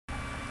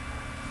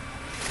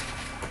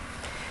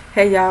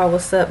Hey y'all,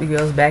 what's up? Your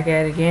girl's back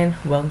at it again.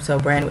 Welcome to a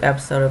brand new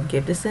episode of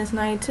Gifted Since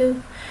 92.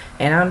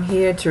 And I'm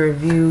here to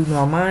review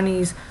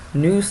Normani's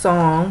new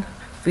song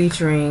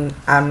featuring,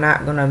 I'm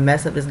not going to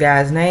mess up this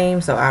guy's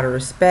name, so out of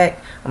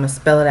respect, I'm going to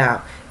spell it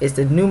out. It's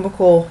the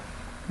numerical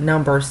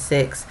number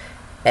 6,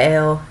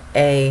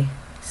 L-A-C-K.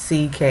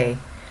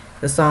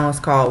 The song's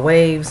called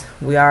Waves.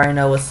 We already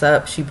know what's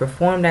up. She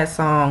performed that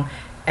song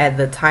at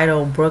the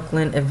Tidal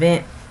Brooklyn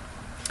event.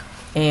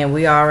 And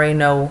we already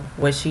know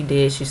what she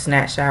did. She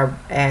snatched our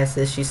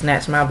asses. She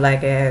snatched my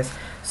black ass.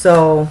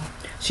 So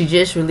she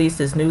just released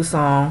this new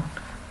song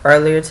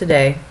earlier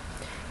today.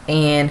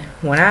 And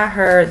when I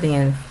heard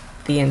the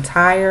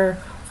entire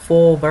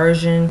full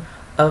version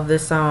of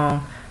this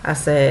song, I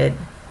said,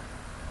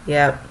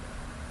 yep,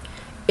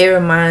 it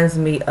reminds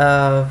me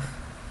of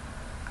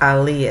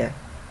Aaliyah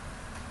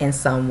in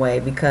some way,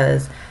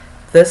 because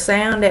the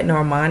sound that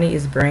Normani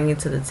is bringing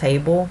to the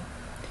table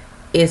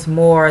is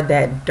more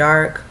that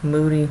dark,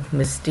 moody,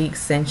 mystique,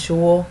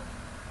 sensual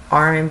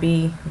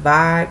R&B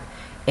vibe.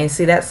 And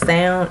see, that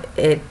sound,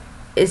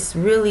 it's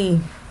really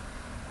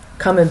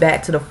coming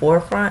back to the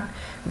forefront,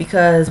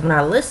 because when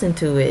I listened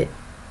to it,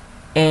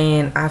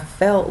 and I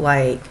felt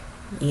like,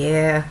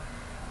 yeah,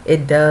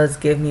 it does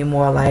give me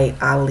more like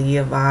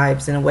Aaliyah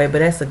vibes in a way, but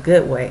that's a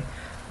good way.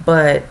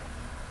 But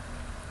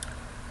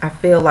I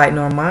feel like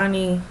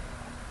Normani,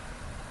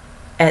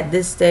 at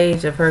this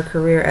stage of her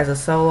career as a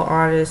solo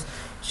artist,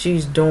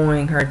 she's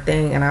doing her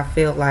thing, and I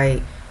feel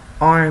like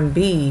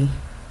R&B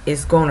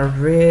is going to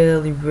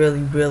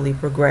really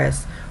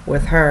progress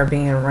with her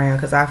being around,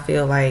 because I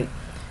feel like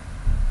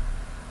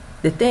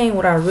the thing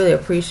what I really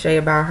appreciate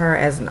about her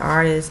as an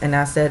artist, and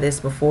I said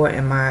this before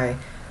in my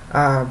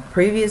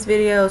previous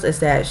videos, is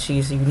that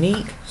she's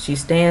unique. She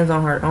stands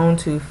on her own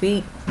 2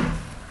 feet,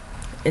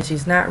 and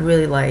she's not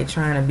really like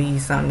trying to be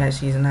something that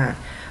she's not.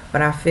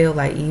 But I feel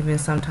like even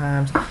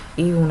sometimes,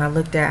 even when I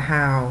looked at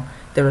how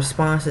the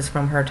responses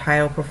from her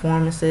Tidal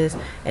performances,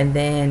 and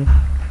then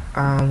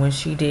when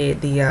she did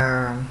the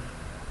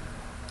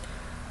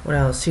what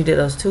else? She did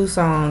those 2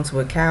 songs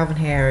with Calvin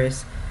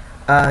Harris,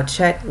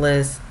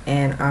 Checklist,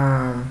 and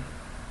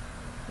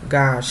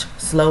gosh,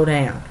 Slow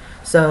Down.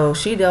 So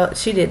she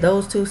did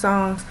those 2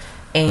 songs,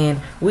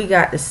 and we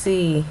got to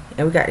see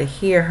and we got to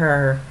hear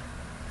her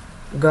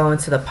go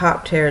into the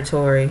pop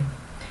territory,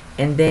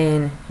 and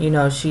then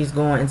she's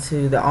going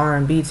into the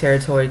R&B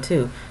territory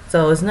too.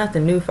 So it's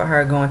nothing new for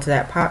her going to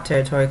that pop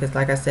territory, because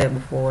like I said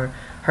before,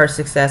 her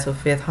success with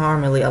Fifth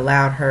Harmony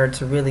allowed her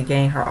to really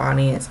gain her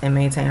audience and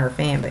maintain her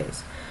fan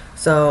base.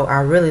 So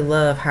I really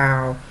love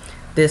how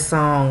this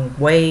song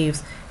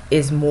Waves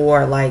is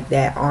more like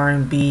that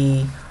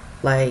R&B,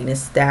 like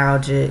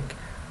nostalgic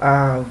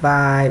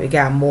vibe. It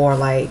got more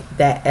like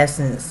that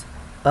essence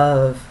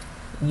of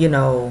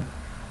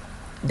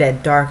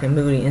that dark and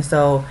moody. And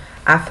so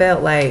I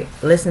felt like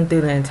listening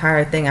through the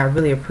entire thing, I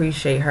really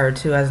appreciate her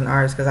too as an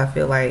artist, because I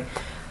feel like,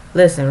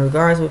 listen,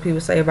 regardless of what people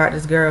say about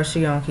this girl,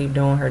 she gonna keep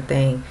doing her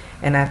thing.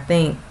 And I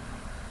think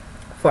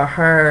for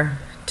her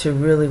to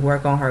really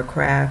work on her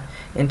craft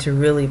and to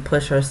really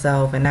push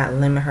herself and not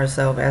limit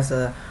herself as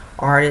a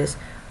artist,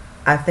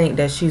 I think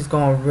that she's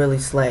gonna really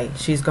slay.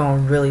 She's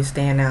gonna really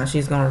stand out.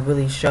 She's gonna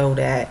really show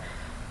that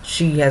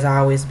she has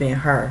always been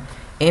her.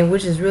 And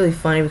which is really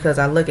funny, because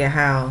I look at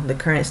how the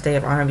current state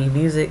of R&B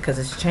music, because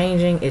it's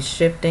changing, it's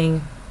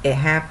shifting, it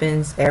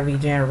happens every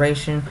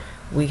generation.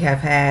 We have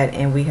had,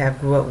 and we have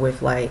grew up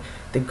with like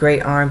the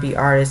great R&B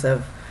artists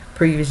of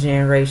previous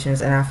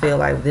generations, and I feel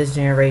like with this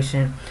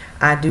generation,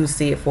 I do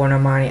see it for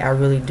Normani. I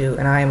really do,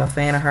 and I am a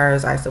fan of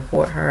hers. I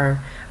support her.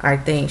 I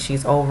think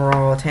she's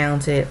overall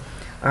talented.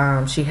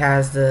 She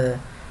has the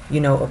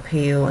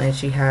appeal, and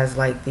she has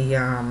like the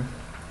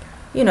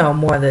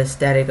more the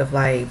aesthetic of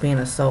like being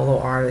a solo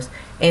artist.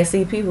 And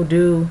see, people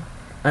do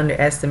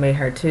underestimate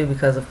her too,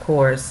 because of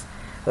course,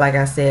 like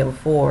I said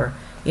before,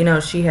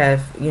 she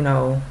have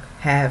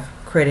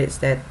critics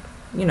that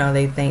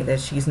they think that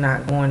she's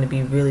not going to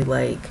be really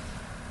like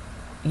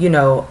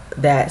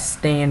that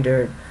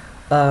standard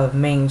of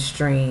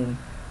mainstream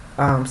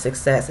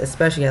success,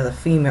 especially as a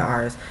female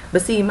artist.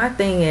 But see, my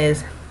thing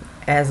is,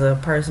 as a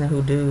person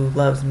who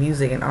loves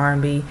music and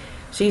R&B,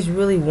 she's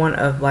really one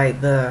of like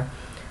the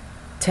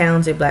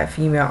talented black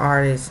female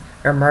artists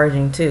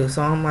emerging too.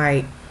 So I'm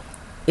like,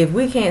 if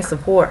we can't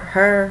support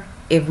her,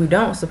 if we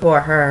don't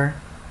support her,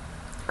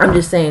 I'm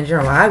just saying in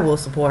general, I will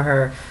support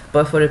her.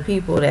 But for the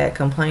people that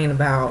complain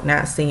about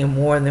not seeing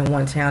more than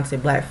one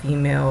talented black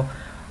female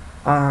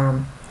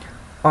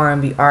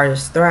R&B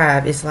artist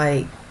thrive, it's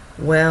like,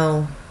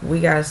 well,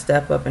 we gotta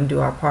step up and do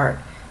our part,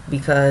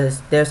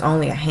 because there's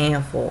only a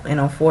handful, and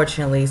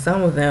unfortunately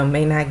some of them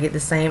may not get the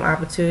same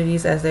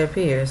opportunities as their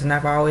peers. And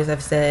I've always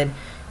have said,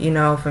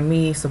 for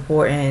me,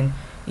 supporting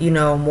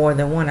more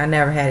than one, I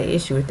never had an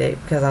issue with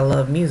that, because I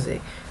love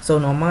music. So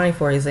Normani,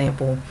 for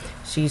example,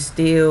 she's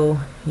still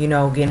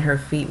getting her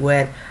feet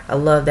wet. I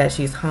love that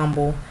she's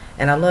humble,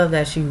 and I love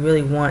that she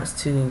really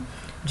wants to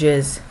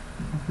just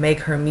make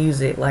her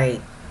music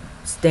like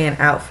stand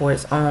out for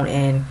its own,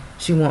 and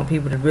she wants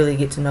people to really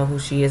get to know who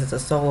she is as a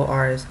solo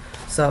artist.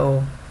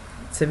 So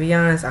To be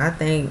honest, I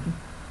think,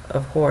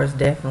 of course,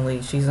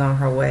 definitely she's on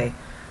her way.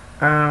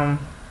 Um,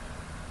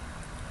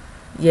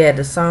 yeah,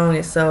 the song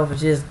itself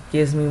just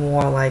gives me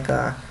more like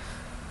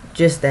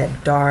just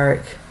that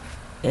dark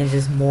and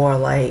just more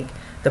like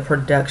the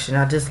production.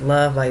 I just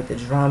love like the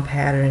drum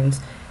patterns,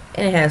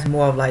 and it has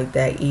more of like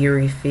that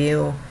eerie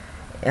feel.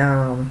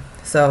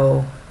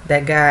 So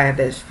that guy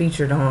that's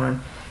featured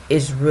on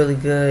is really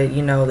good.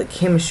 You know, the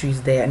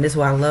chemistry's there, and this is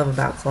what I love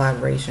about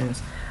collaborations.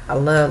 I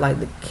love like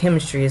the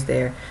chemistry is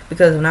there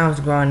because when I was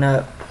growing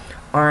up,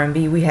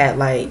 R&B, we had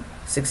like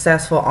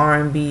successful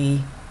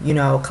R&B, you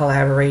know,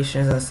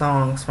 collaborations and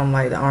songs from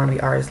like the R&B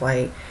artists.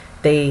 Like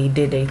they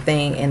did their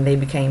thing and they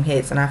became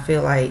hits, and I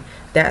feel like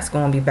that's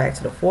going to be back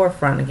to the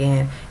forefront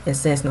again. And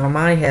since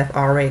Normani has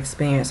already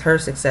experienced her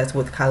success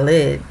with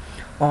Khalid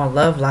on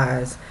Love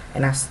Lies,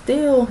 and I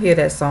still hear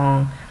that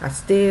song, I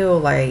still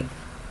like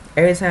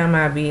every time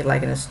I be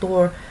like in a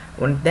store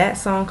when that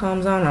song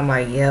comes on, I'm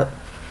like, yep,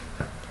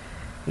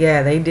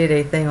 yeah, they did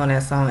a thing on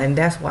that song, and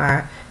that's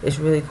why it's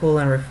really cool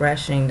and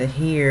refreshing to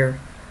hear,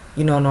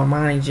 you know,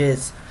 Normani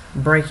just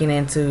breaking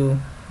into,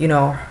 you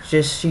know,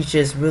 just she's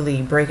just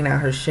really breaking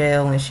out her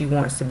shell, and she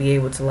wants to be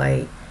able to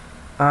like,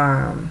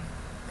 um,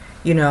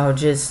 you know,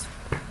 just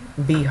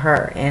be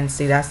her. And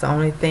see, that's the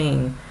only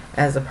thing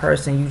as a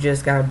person. You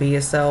just gotta be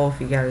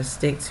yourself. You gotta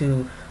stick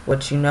to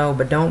what you know,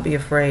 but don't be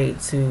afraid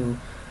to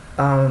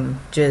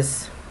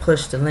just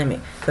push the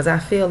limit. Because I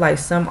feel like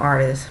some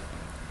artists,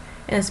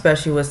 and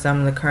especially with some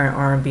of the current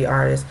R&B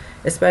artists,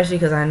 especially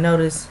because I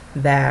noticed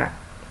that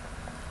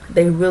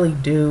they really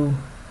do,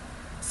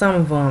 some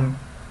of them,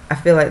 I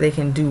feel like they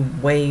can do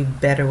way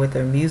better with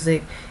their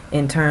music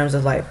in terms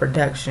of like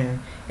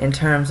production, in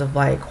terms of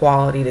like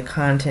quality, the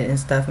content and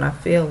stuff. And I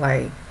feel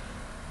like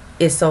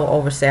it's so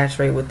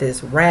oversaturated with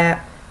this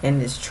rap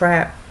and this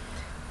trap.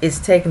 It's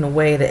taking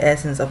away the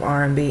essence of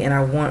R&B, and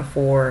I want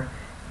for,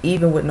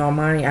 even with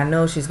Normani, I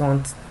know she's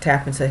going to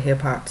tap into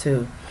hip hop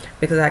too,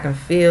 because I can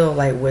feel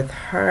like with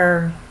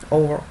her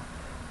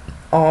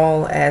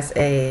overall as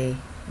a,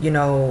 you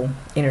know,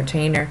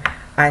 entertainer,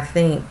 I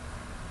think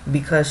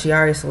because she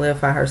already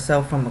solidified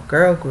herself from a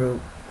girl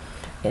group,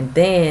 and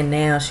then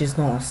now she's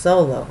going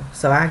solo,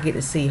 so I get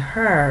to see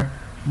her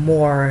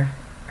more,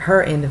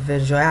 her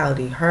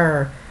individuality,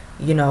 her,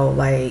 you know,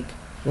 like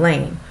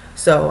lane.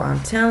 So I'm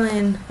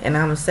telling, and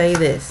I'm gonna say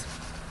this,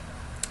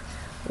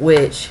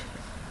 which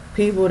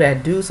people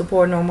that do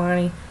support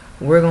Normani,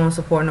 we're gonna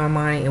support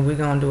Normani and we're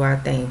gonna do our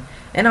thing.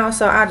 And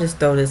also, I just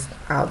throw this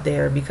out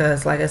there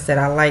because, like I said,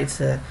 I like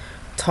to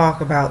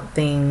talk about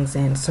things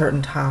and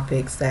certain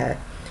topics that,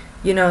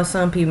 you know,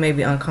 some people may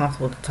be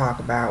uncomfortable to talk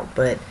about,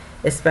 but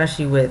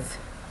especially with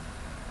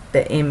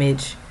the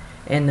image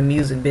and the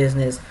music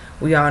business,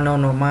 we all know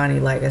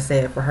Normani, like I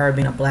said, for her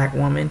being a black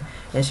woman,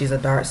 and she's a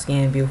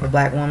dark-skinned, beautiful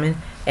black woman.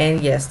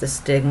 And yes, the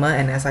stigma,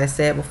 and as I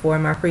said before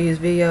in my previous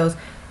videos,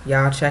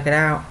 y'all check it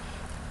out.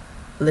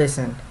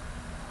 Listen,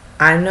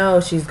 I know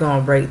she's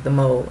gonna break the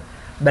mold,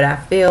 but I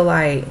feel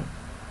like,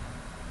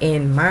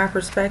 in my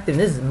perspective,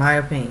 this is my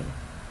opinion,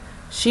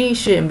 she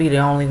shouldn't be the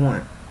only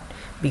one,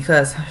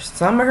 because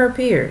some of her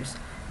peers,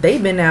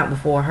 they've been out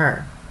before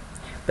her,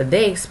 but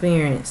they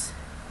experience,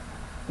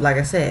 like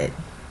I said,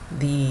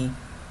 the,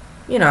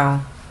 you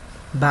know,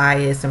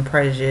 bias and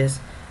prejudice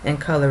and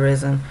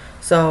colorism.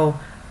 So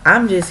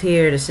I'm just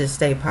here to just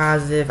stay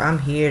positive. I'm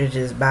here to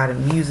just buy the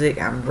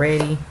music. I'm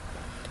ready.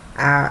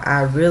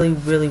 I really,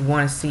 really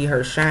want to see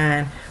her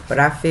shine, but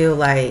I feel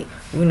like,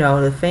 you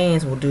know, the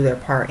fans will do their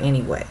part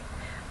anyway.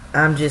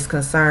 I'm just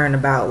concerned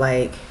about,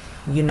 like,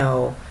 you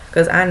know,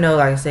 because I know,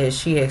 like I said,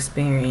 she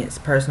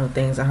experienced personal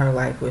things in her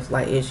life with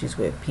like issues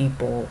with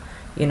people,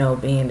 you know,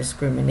 being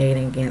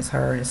discriminating against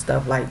her and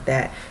stuff like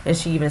that. And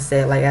she even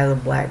said, like, as a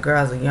black girl,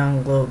 as a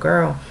young little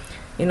girl,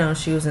 you know,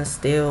 she was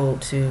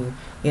instilled to,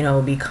 you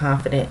know, be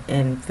confident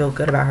and feel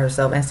good about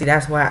herself. And see,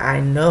 that's why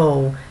I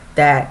know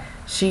that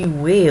she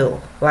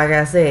will, like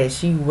I said,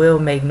 she will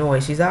make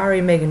noise. She's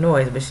already making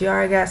noise, but she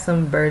already got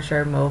some bird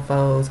shirt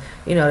mofos,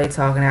 you know, they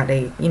talking out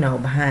they, you know,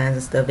 behinds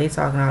and stuff. They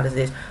talking all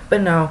this.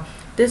 But no,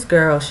 this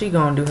girl, she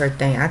gonna do her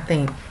thing. I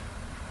think,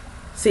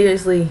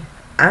 seriously,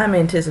 I'm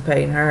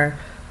anticipating her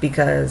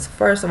because,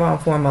 first of all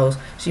and foremost,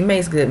 she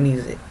makes good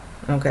music,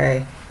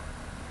 okay?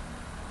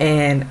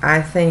 And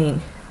I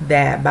think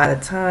that by the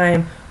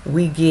time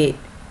we get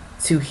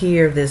to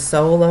hear this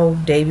solo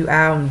debut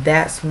album,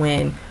 that's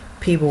when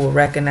people will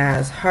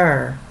recognize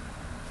her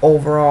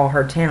overall,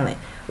 her talent.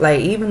 Like,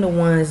 even the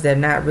ones that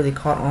not really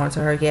caught on to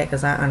her yet,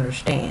 because I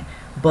understand,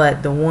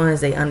 but the ones,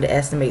 they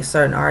underestimate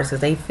certain artists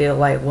because they feel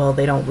like, well,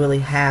 they don't really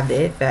have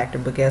the it factor.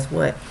 But guess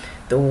what?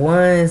 The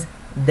ones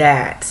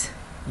that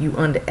you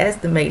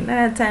underestimate,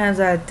 9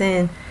 times out of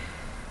 10,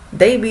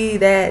 they be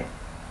that,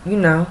 you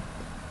know.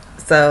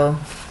 So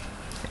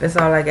that's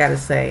all I gotta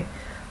say.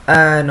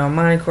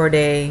 Normani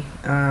Kordei,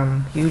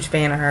 huge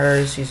fan of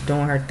hers. She's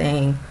doing her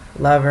thing.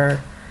 Love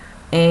her.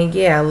 And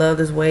yeah, I love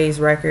this Waves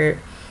record.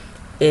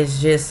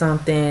 It's just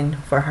something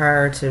for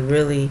her to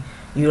really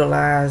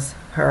utilize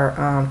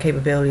her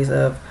capabilities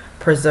of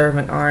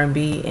preserving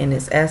R&B in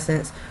its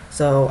essence.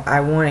 So I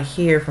want to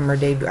hear from her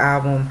debut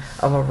album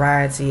a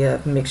variety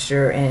of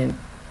mixture and,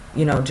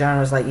 you know,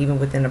 genres, like even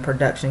within the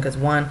production. Because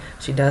one,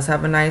 she does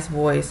have a nice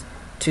voice.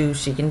 Two,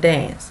 she can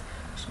dance.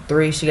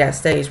 Three, she got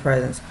stage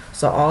presence.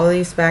 So all of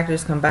these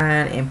factors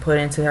combined and put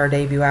into her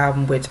debut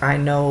album, which I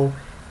know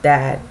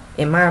that,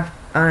 in my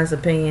honest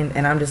opinion,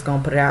 and I'm just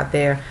gonna put it out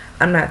there,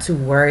 I'm not too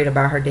worried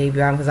about her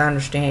debut album because I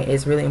understand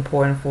it's really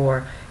important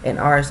for an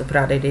artist to put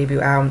out their debut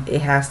album.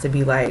 It has to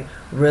be like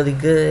really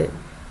good.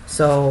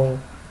 So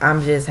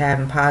I'm just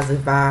having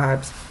positive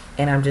vibes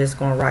and I'm just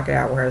gonna rock it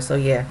out with her. So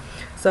yeah.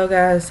 So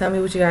guys, tell me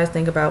what you guys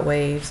think about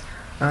Waves.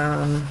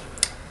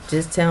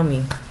 Just tell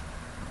me.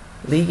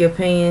 Leave your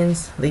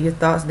opinions, leave your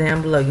thoughts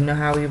down below. You know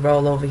how we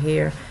roll over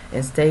here.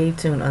 And stay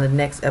tuned on the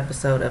next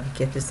episode of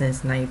Get the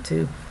Sense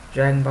 92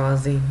 Dragon Ball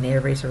Z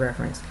Narration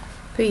Reference.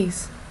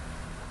 Peace.